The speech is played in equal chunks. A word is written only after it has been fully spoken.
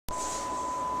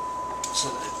so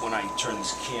that when I turn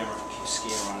this scanner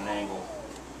on an angle,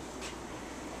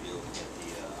 I'll be able to get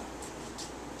the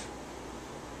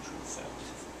true effect.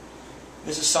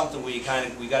 This is something we got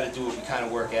to do it. We kind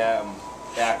of work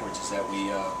backwards. Is that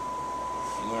we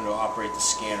learn to operate the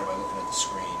scanner by looking at the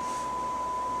screen.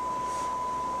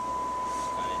 It's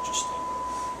kind of interesting.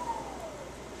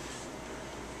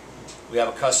 We have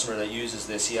a customer that uses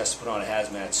this. He has to put on a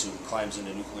hazmat suit and climbs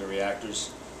into nuclear reactors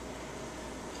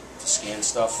to scan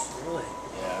stuff. Really?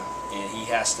 Yeah, and he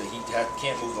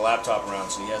can't move the laptop around,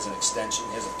 so he has an extension.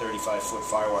 He has a 35-foot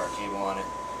firewire cable on it,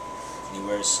 and he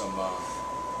wears some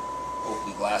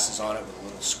Oakley glasses on it with a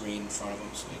little screen in front of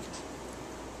him, so he can.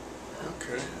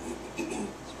 Okay.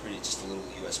 It's just a little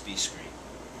USB screen.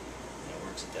 And it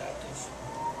works adaptive.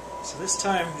 So this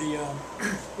time the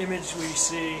image we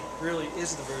see really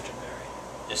is the Virgin Mary.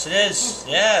 Yes, it is.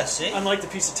 Yeah, see? Unlike the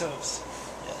piece of toast.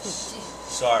 Yes.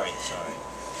 Sorry.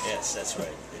 Yes, that's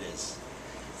right. It is.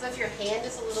 So if your hand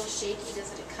is a little shaky,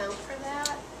 does it account for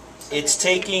that? So It's that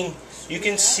taking. You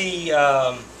can see.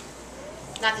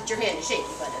 not that your hand is shaky,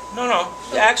 but No.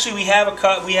 Actually, we have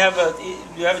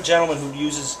a gentleman who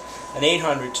uses an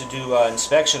 800 to do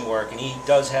inspection work, and he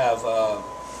does have a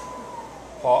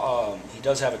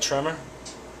trimmer,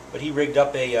 but he rigged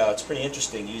up a. It's pretty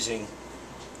interesting using,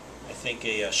 I think,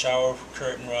 a shower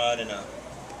curtain rod and a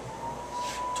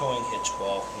towing hitch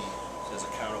ball. He has a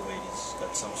counterweight. He's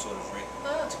got some sort of rig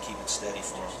to keep it steady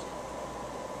for him.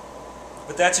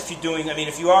 But that's if you're doing. I mean,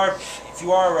 if you are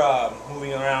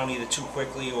moving around either too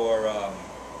quickly or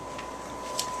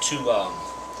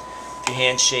your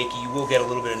hand's shaky, you will get a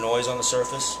little bit of noise on the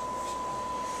surface.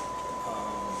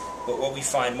 But what we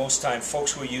find most time,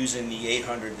 folks who are using the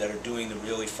 800 that are doing the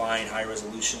really fine,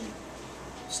 high-resolution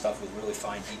stuff with really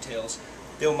fine details,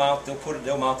 they'll mount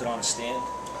it on a stand.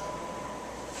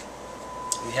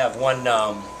 We have one.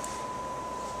 So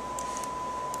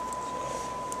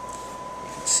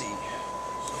you can see,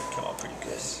 so it come out pretty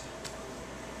good.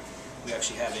 We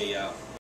actually have a